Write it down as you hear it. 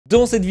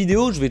Dans cette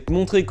vidéo, je vais te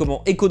montrer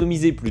comment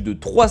économiser plus de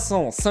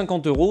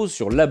 350 €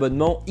 sur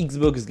l'abonnement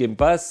Xbox Game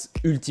Pass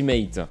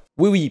Ultimate.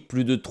 Oui,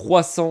 plus de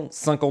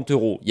 350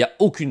 €, il n'y a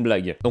aucune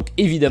blague. Donc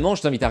évidemment,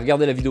 je t'invite à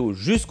regarder la vidéo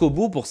jusqu'au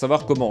bout pour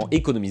savoir comment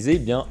économiser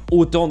bien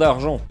autant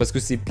d'argent. Parce que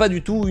c'est pas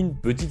du tout une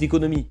petite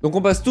économie. Donc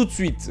on passe tout de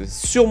suite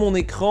sur mon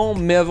écran,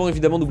 mais avant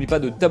évidemment, n'oublie pas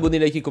de t'abonner,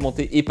 liker,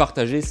 commenter et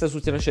partager, ça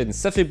soutient la chaîne,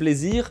 ça fait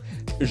plaisir.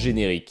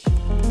 Générique.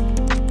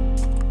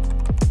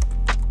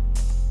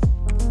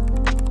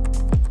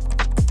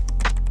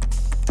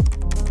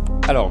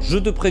 Alors, je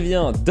te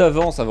préviens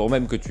d'avance, avant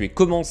même que tu aies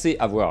commencé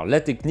à voir la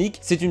technique,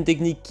 c'est une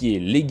technique qui est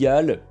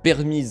légale,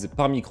 permise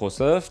par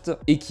Microsoft,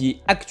 et qui est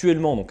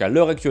actuellement, donc à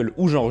l'heure actuelle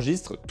où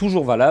j'enregistre,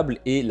 toujours valable,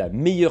 et la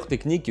meilleure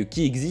technique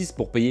qui existe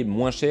pour payer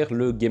moins cher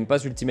le Game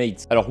Pass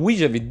Ultimate. Alors oui,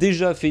 j'avais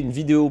déjà fait une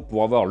vidéo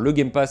pour avoir le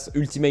Game Pass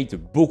Ultimate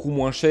beaucoup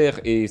moins cher,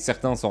 et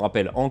certains s'en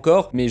rappellent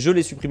encore, mais je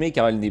l'ai supprimée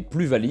car elle n'est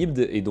plus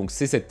valide, et donc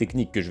c'est cette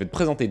technique que je vais te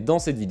présenter dans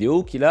cette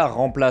vidéo qui la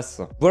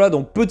remplace. Voilà,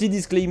 donc petit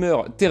disclaimer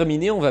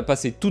terminé, on va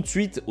passer tout de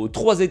suite aux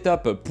 3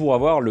 étapes pour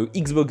avoir le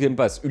Xbox Game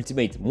Pass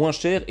Ultimate moins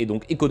cher et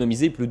donc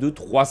économiser plus de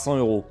 300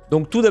 €.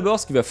 Donc tout d'abord,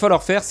 ce qu'il va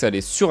falloir faire, c'est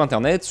aller sur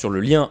internet, sur le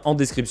lien en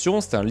description.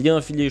 C'est un lien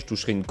affilié, je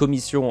toucherai une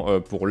commission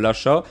pour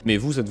l'achat, mais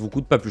vous, ça ne vous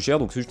coûte pas plus cher,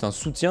 donc c'est juste un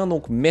soutien,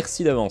 donc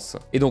merci d'avance.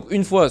 Et donc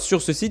une fois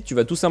sur ce site, tu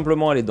vas tout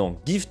simplement aller dans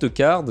Gift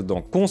Card,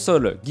 dans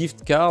Console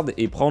Gift Card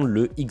et prendre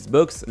le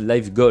Xbox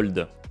Live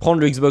Gold. Prendre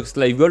le Xbox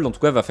Live Gold, en tout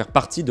cas, va faire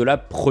partie de la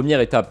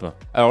première étape.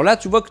 Alors là,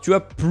 tu vois que tu as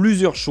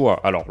plusieurs choix.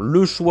 Alors,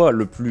 le choix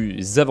le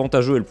plus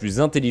avantageux et le plus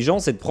intelligent,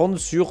 c'est de prendre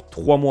sur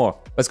 3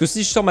 mois. Parce que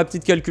si je sors ma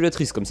petite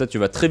calculatrice, comme ça, tu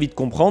vas très vite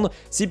comprendre.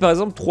 Si, par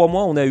exemple, 3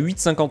 mois, on est à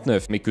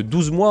 8,59, mais que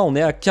 12 mois, on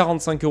est à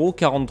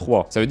 45,43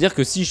 €. Ça veut dire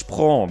que si je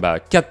prends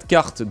 4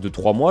 cartes de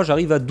 3 mois,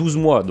 j'arrive à 12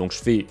 mois. Donc, je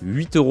fais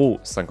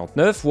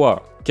 8,59 €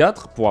 fois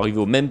 4 pour arriver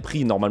au même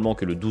prix normalement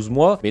que le 12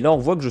 mois, mais là on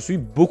voit que je suis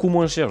beaucoup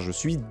moins cher, je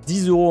suis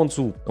 10 € en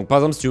dessous. Donc par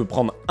exemple, si tu veux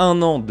prendre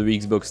un an de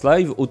Xbox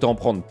Live, autant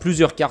prendre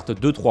plusieurs cartes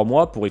de 3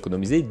 mois pour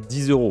économiser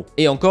 10 €.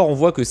 Et encore, on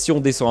voit que si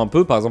on descend un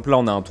peu, par exemple là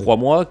on a un 3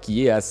 mois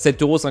qui est à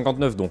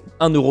 7,59 €, donc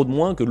 1 € de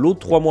moins que l'autre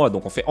 3 mois,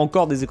 donc on fait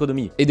encore des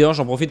économies. Et d'ailleurs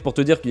j'en profite pour te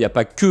dire qu'il n'y a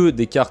pas que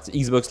des cartes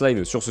Xbox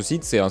Live sur ce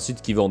site, c'est un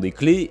site qui vend des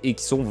clés et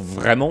qui sont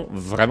vraiment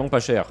pas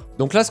chères.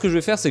 Donc là ce que je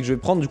vais faire, c'est que je vais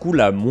prendre du coup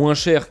la moins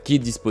chère qui est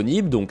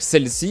disponible, donc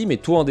celle-ci, mais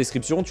toi en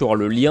description tu auras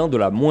le lien de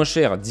la moins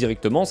chère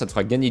directement, ça te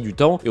fera gagner du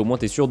temps et au moins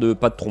tu es sûr de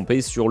pas te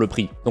tromper sur le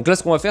prix. Donc là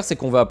ce qu'on va faire, c'est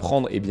qu'on va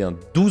prendre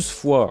 12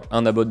 fois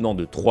un abonnement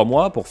de 3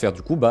 mois pour faire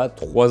du coup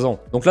 3 ans.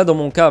 Donc là dans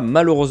mon cas,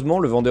 malheureusement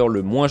le vendeur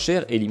le moins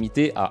cher est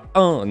limité à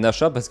un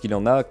achat parce qu'il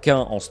en a qu'un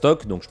en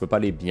stock, donc je peux pas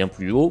aller bien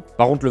plus haut.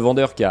 Par contre le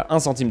vendeur qui a 1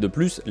 centime de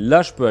plus,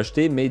 là je peux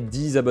acheter mes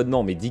 10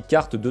 abonnements, mes 10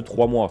 cartes de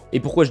 3 mois. Et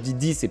pourquoi je dis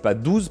 10 et pas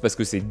 12? Parce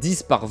que c'est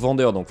 10 par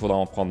vendeur, donc il faudra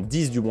en prendre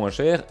 10 du moins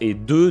cher et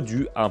 2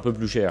 du un peu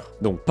plus cher.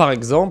 Donc par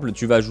exemple,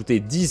 tu vas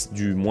ajouter 10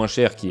 du moins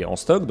cher qui est en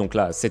stock, donc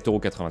là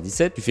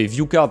 7,97 €, tu fais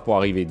view card pour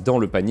arriver dans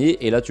le panier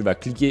et là tu vas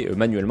cliquer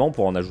manuellement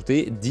pour en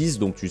ajouter 10,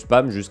 donc tu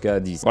spams jusqu'à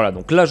 10. Voilà,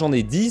 donc là j'en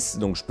ai 10,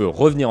 donc je peux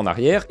revenir en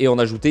arrière et en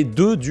ajouter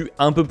 2 du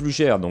un peu plus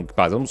cher, donc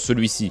par exemple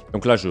celui-ci.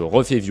 Donc là je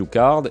refais view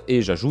card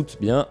et j'ajoute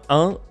bien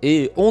 1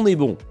 et on est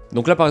bon.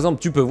 Donc là par exemple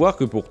tu peux voir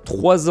que pour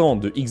 3 ans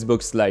de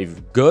Xbox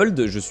Live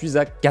Gold, je suis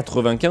à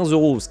 95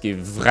 €, ce qui est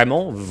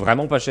vraiment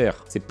pas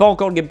cher. C'est pas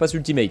encore le Game Pass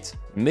Ultimate,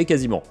 mais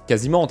quasiment.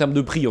 Quasiment en termes de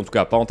prix en tout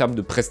cas, pas en termes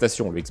de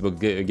prestations. Le Xbox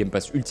Game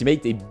Pass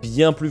Ultimate est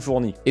bien plus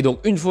fourni. Et donc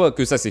une fois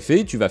que ça c'est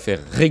fait, tu vas faire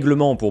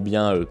règlement pour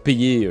bien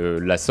payer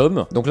la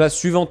somme. Donc là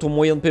suivant ton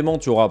moyen de paiement,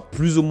 tu auras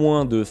plus ou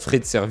moins de frais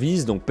de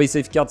service. Donc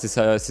PaySafeCard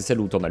c'est celle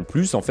où tu en as le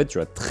plus. En fait tu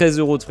as 13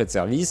 € de frais de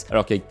service,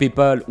 alors qu'avec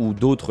PayPal ou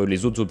d'autres,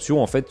 les autres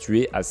options, en fait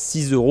tu es à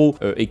 6 €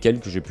 et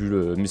quelques, j'ai plus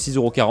le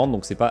 6,40 €,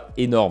 donc c'est pas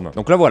énorme.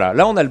 Donc là voilà,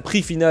 là on a le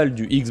prix final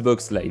du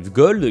Xbox Live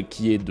Gold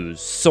qui est de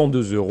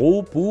 102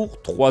 €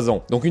 pour 3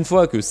 ans. Donc une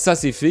fois que ça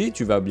c'est fait,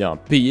 tu vas bien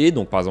payer,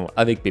 donc par exemple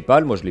avec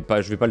PayPal, moi je vais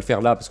pas le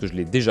faire là parce que je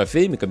l'ai déjà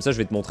fait, mais comme ça je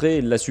vais te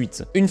montrer la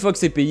suite. Une fois que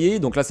c'est payé,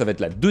 donc là ça va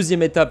être la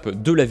deuxième étape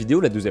de la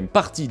vidéo, la deuxième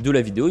partie de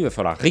la vidéo, il va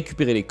falloir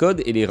récupérer les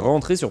codes et les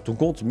rentrer sur ton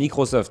compte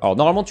Microsoft. Alors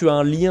normalement tu as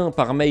un lien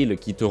par mail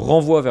qui te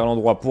renvoie vers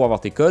l'endroit pour avoir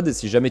tes codes.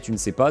 Si jamais tu ne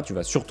sais pas, tu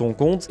vas sur ton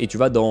compte et tu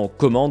vas dans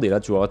commande et là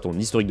tu auras ton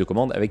historique de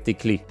commande avec tes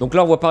clés. Donc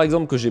là on voit par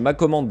exemple que j'ai ma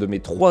commande de mes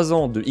 3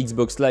 ans de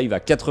Xbox Live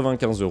à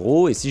 95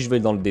 € et si je vais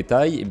dans le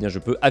détail, eh bien je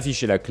peux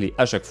afficher la clé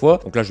à chaque fois.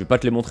 Donc là je vais pas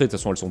te les montrer, de toute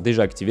façon elles sont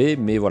déjà activées,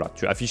 mais voilà,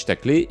 tu affiches ta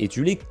clé et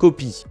tu les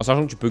copies. En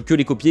sachant que tu peux que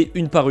les copier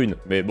une par une,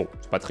 mais bon,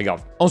 c'est pas très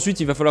grave. Ensuite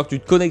il va falloir que tu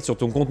te connectes sur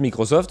ton compte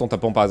Microsoft en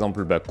tapant par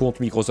exemple compte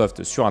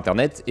Microsoft sur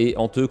internet et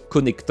en te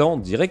connectant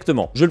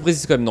directement. Je le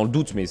précise quand même dans le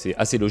doute, mais c'est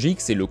assez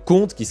logique, c'est le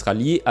compte qui sera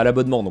lié à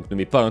l'abonnement. Donc ne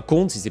mets pas un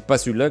compte si c'est pas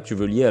celui-là que tu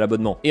veux lier à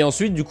l'abonnement. Et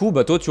ensuite du coup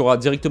toi tu auras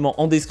directement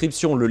en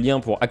description le lien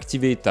pour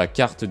activer ta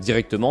carte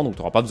directement, donc tu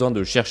n'auras pas besoin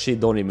de chercher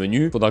dans les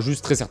menus, il faudra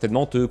juste très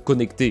certainement te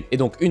connecter. Et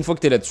donc une fois que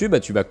tu es là-dessus, bah,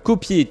 tu vas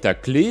copier ta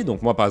clé,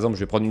 donc moi par exemple je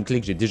vais prendre une clé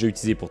que j'ai déjà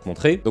utilisée pour te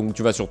montrer, donc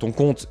tu vas sur ton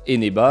compte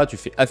Eneba, tu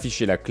fais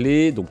afficher la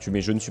clé, donc tu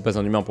mets je ne suis pas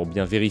un humain pour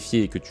bien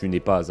vérifier que tu n'es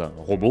pas un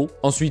robot.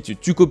 Ensuite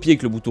tu copies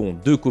avec le bouton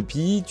de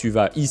copie, tu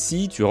vas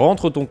ici, tu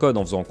rentres ton code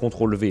en faisant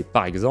CTRL V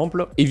par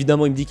exemple.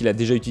 Évidemment il me dit qu'il a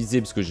déjà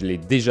utilisé parce que je l'ai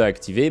déjà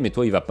activé, mais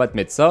toi il va pas te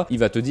mettre ça, il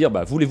va te dire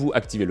bah voulez-vous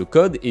activer le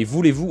code et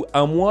voulez-vous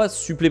un mois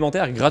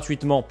supplémentaire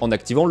gratuitement en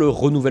activant le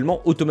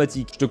renouvellement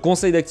automatique. Je te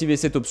conseille d'activer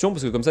cette option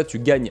parce que comme ça tu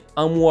gagnes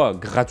un mois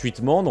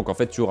gratuitement, donc en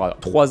fait tu auras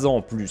 3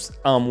 ans plus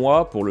un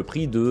mois pour le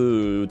prix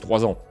de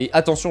 3 ans. Et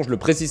attention, je le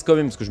précise quand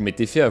même parce que je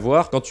m'étais fait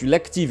avoir, quand tu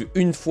l'actives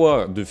une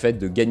fois de fait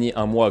de gagner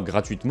un mois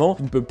gratuitement,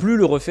 tu ne peux plus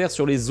le refaire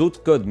sur les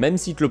autres codes, même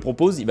s'il te le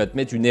propose, il va te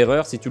mettre une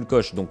erreur si tu le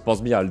coches, donc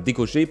pense bien à le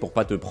décocher pour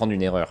pas te prendre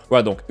une erreur.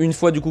 Voilà, donc une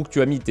fois du coup que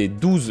tu as mis tes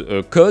 12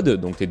 codes,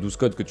 donc tes 12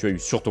 codes que tu as eu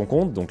sur ton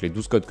compte, donc les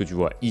 12 codes que tu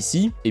vois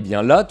ici, et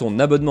bien là ton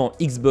abonnement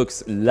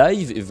Xbox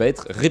Live va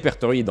être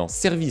répertorié dans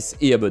services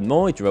et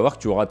abonnements et tu vas voir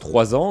que tu auras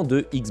 3 ans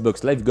de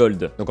Xbox Live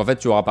Gold. Donc en fait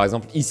tu auras par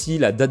exemple ici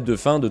la date de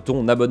fin de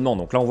ton abonnement,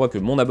 donc là on voit que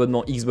mon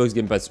abonnement Xbox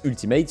Game Pass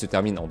Ultimate se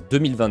termine en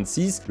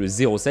 2026, le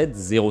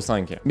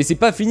 07/05. Mais c'est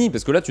pas fini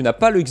parce que là tu n'as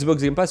pas le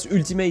Xbox Game Pass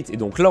Ultimate et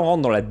donc là on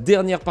rentre dans la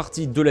dernière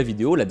partie de la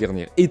vidéo, la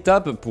dernière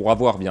étape pour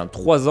avoir bien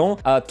 3 ans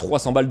à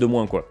 300 balles de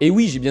moins quoi. Et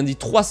oui j'ai bien dit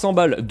 300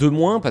 balles de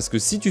moins parce que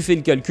si tu fais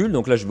le calcul,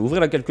 donc là je vais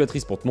ouvrir la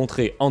calculatrice pour te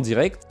montrer en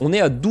direct, on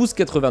est à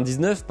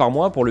 12,99 par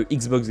mois pour le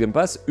Xbox Game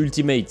Pass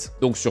Ultimate.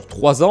 Donc sur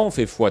 3 ans on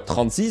fait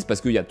x36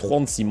 parce qu'il y a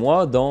 36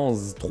 mois dans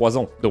 3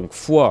 ans. Donc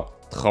fois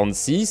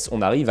 36,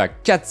 on arrive à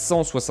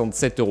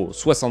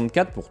 467,64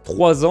 € pour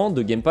 3 ans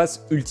de Game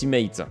Pass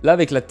Ultimate. Là,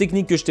 avec la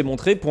technique que je t'ai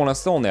montrée, pour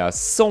l'instant, on est à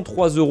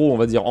 103 €, on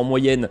va dire, en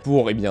moyenne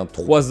pour, eh bien,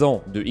 3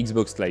 ans de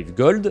Xbox Live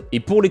Gold. Et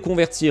pour les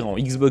convertir en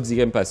Xbox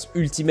Game Pass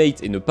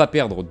Ultimate et ne pas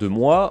perdre de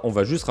mois, on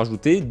va juste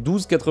rajouter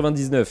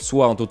 12,99 €,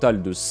 soit un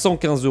total de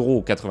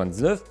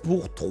 115,99 €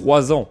 pour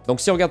 3 ans.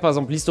 Donc, si on regarde par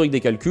exemple l'historique des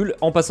calculs,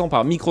 en passant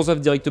par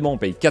Microsoft directement, on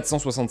paye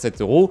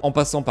 467 €. En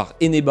passant par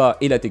Eneba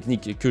et la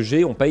technique que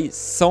j'ai, on paye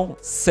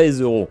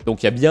 116 €.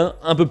 Donc il y a bien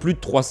un peu plus de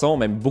 300,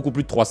 même beaucoup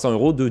plus de 300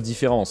 € de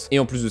différence. Et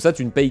en plus de ça,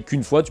 tu ne payes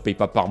qu'une fois, tu payes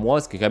pas par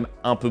mois, ce qui est quand même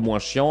un peu moins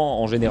chiant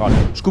en général.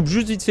 Je coupe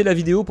juste vite fait la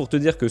vidéo pour te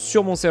dire que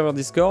sur mon serveur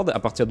Discord, à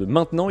partir de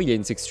maintenant, il y a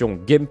une section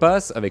Game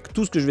Pass avec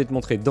tout ce que je vais te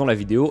montrer dans la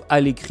vidéo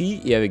à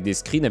l'écrit et avec des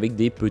screens avec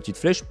des petites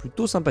flèches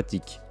plutôt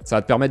sympathiques. Ça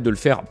va te permettre de le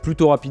faire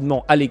plutôt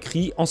rapidement à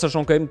l'écrit, en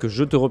sachant quand même que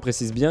je te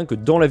reprécise bien que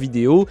dans la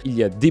vidéo, il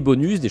y a des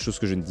bonus, des choses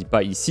que je ne dis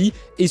pas ici,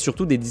 et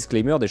surtout des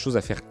disclaimers, des choses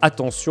à faire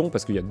attention,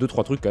 parce qu'il y a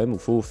 2-3 trucs quand même où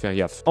il faut faire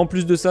gaffe. En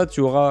plus de ça, tu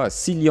auras,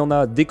 s'il y en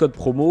a, des codes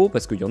promo,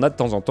 parce qu'il y en a de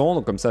temps en temps,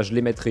 donc comme ça je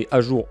les mettrai à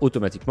jour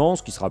automatiquement,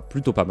 ce qui sera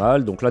plutôt pas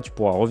mal, donc là tu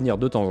pourras revenir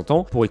de temps en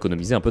temps pour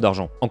économiser un peu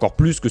d'argent. Encore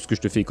plus que ce que je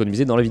te fais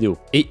économiser dans la vidéo.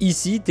 Et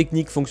ici,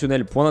 technique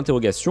fonctionnelle, point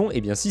d'interrogation,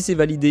 et bien si c'est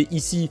validé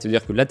ici,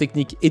 c'est-à-dire que la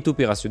technique est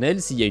opérationnelle,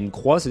 s'il y a une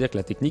croix, c'est-à-dire que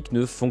la technique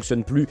ne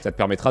fonctionne plus. Ça te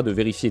permettra de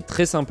vérifier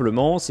très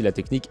simplement si la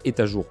technique est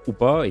à jour ou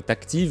pas, est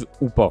active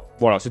ou pas.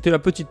 Voilà, c'était la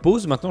petite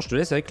pause, maintenant je te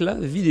laisse avec la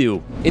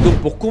vidéo. Et donc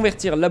pour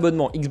convertir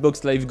l'abonnement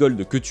Xbox Live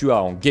Gold que tu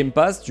as en Game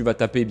Pass, tu vas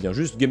taper bien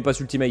juste Game Pass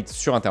Ultimate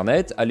sur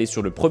internet, aller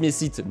sur le premier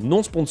site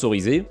non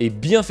sponsorisé et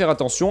bien faire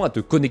attention à te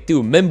connecter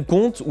au même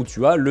compte où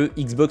tu as le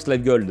Xbox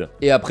Live Gold.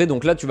 Et après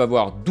donc là tu vas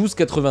voir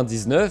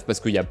 12,99 parce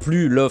qu'il n'y a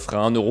plus l'offre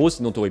à 1 €,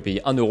 sinon tu aurais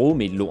payé 1 €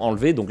 mais ils l'ont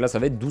enlevé, donc là ça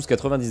va être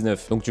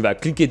 12,99. Donc tu vas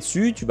cliquer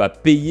dessus, tu vas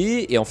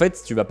payer et en fait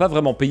tu vas pas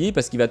vraiment payer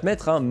parce qu'il va te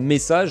mettre un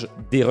message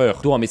d'erreur,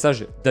 plutôt un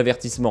message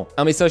d'avertissement.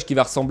 Un message qui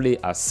va ressembler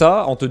à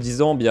ça en te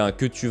disant bien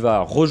que tu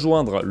vas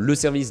rejoindre le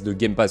service de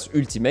Game Pass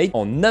Ultimate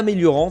en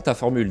améliorant ta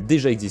formule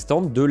déjà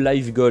existante de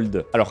Live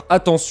Gold. Alors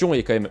attention, il y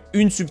a quand même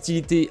une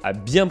subtilité à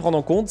bien prendre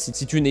en compte.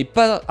 Si tu n'es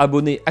pas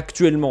abonné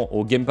actuellement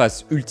au Game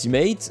Pass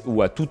Ultimate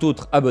ou à tout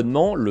autre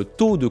abonnement, le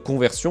taux de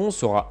conversion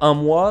sera 1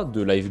 mois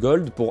de Live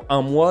Gold pour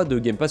 1 mois de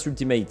Game Pass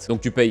Ultimate.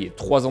 Donc tu payes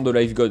 3 ans de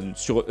Live Gold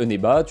sur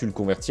Eneba, tu le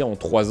convertis en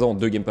 3 ans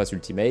de Game Pass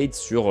Ultimate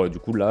sur du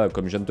coup là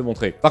comme je viens de te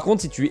montrer. Par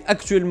contre si tu es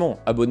actuellement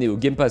abonné au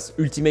Game Pass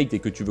Ultimate et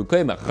que tu veux quand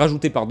même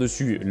rajouter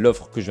par-dessus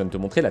l'offre que je viens de te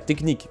montrer, la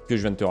technique que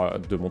je viens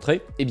de te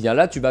montrer, et bien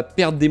là tu vas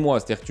perdre des mois,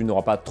 c'est-à-dire que tu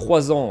n'auras pas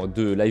 3 ans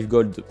de Live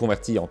Gold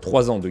converti en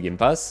 3 ans de Game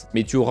Pass,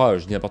 mais tu auras,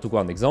 je dis n'importe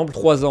quoi un exemple,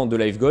 3 ans de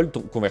Live Gold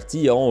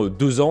converti en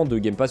 2 ans de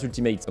Game Pass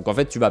Ultimate. Donc en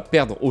fait tu vas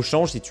perdre au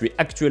change si tu es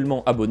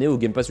actuellement abonné au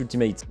Game Pass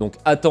Ultimate. Donc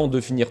attends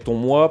de finir ton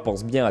mois,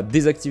 pense bien à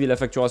désactiver la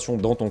facturation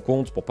dans ton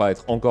compte pour pas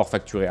être encore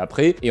facturé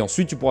après, et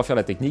ensuite tu pourras faire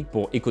la technique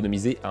pour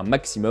économiser un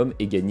maximum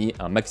et gagner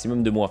un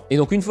maximum de mois. Et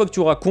donc une fois que tu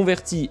auras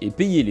converti et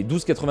payé les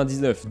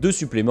 12,99 de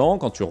supplément,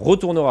 quand tu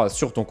retourneras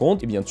sur ton compte,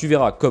 eh bien tu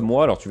verras comme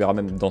moi, alors tu verras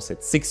même dans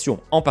cette section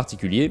en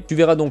particulier, Tu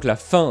verras donc la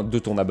fin de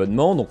ton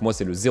abonnement, donc moi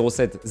c'est le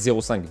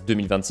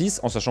 07/05/2026,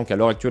 en sachant qu'à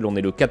l'heure actuelle on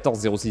est le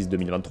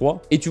 14/06/2023.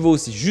 Et tu vois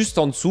aussi juste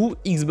en dessous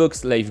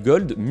Xbox Live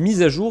Gold,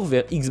 mise à jour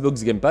vers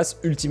Xbox Game Pass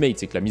Ultimate.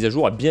 C'est que la mise à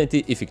jour a bien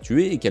été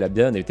effectuée et qu'elle a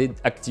bien été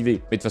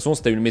activée. Mais de toute façon,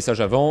 si tu as eu le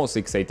message avant,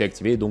 c'est que ça a été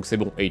activé, donc c'est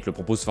bon. Et il te le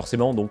propose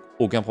forcément, donc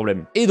aucun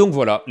problème. Et donc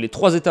voilà, les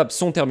 3 étapes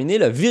sont terminées,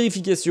 la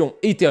vérification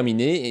est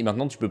terminée, et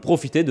maintenant tu peux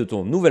profiter de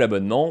ton nouvel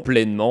abonnement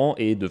pleinement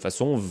et de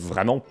façon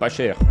vraiment pas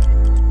chère.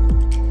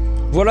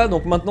 Voilà,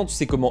 donc maintenant tu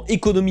sais comment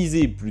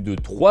économiser plus de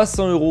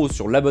 300 €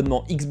 sur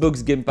l'abonnement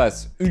Xbox Game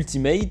Pass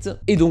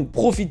Ultimate, et donc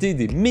profiter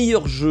des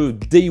meilleurs jeux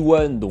Day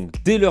One, donc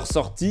dès leur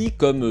sortie,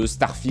 comme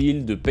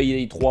Starfield,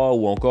 Payday 3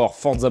 ou encore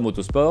Forza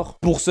Motorsport,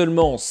 pour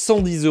seulement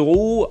 110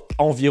 €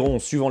 environ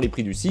suivant les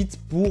prix du site,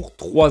 pour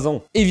 3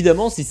 ans.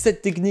 Évidemment, si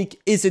cette technique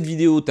et cette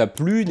vidéo t'a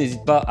plu,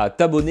 n'hésite pas à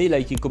t'abonner,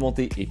 liker,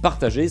 commenter et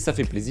partager, ça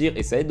fait plaisir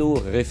et ça aide au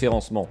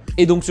référencement.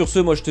 Et donc sur ce,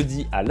 moi je te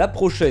dis à la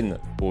prochaine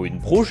pour une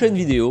prochaine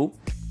vidéo.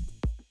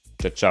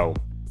 Ciao,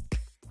 ciao.